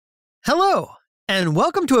Hello, and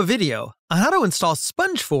welcome to a video on how to install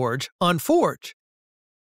Spongeforge on Forge.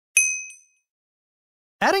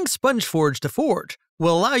 Adding Spongeforge to Forge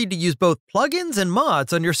will allow you to use both plugins and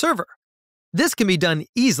mods on your server. This can be done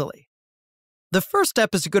easily. The first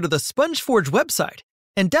step is to go to the Spongeforge website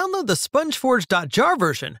and download the spongeforge.jar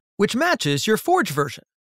version, which matches your Forge version.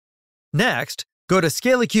 Next, go to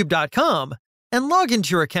scalacube.com and log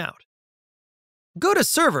into your account. Go to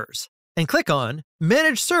Servers and click on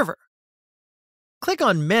Manage Server. Click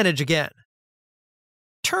on Manage again.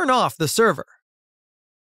 Turn off the server.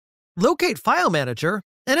 Locate File Manager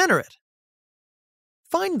and enter it.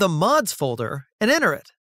 Find the Mods folder and enter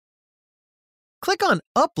it. Click on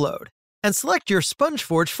Upload and select your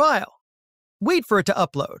Spongeforge file. Wait for it to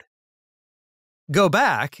upload. Go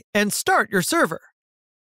back and start your server.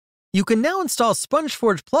 You can now install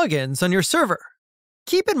Spongeforge plugins on your server.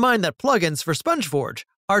 Keep in mind that plugins for Spongeforge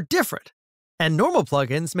are different, and normal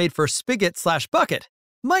plugins made for Spigot/Bucket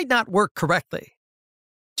might not work correctly.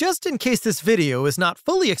 Just in case this video is not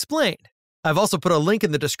fully explained, I've also put a link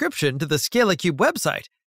in the description to the Scalacube website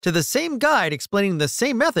to the same guide explaining the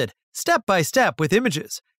same method step by step with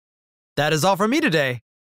images. That is all from me today.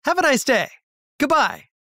 Have a nice day. Goodbye.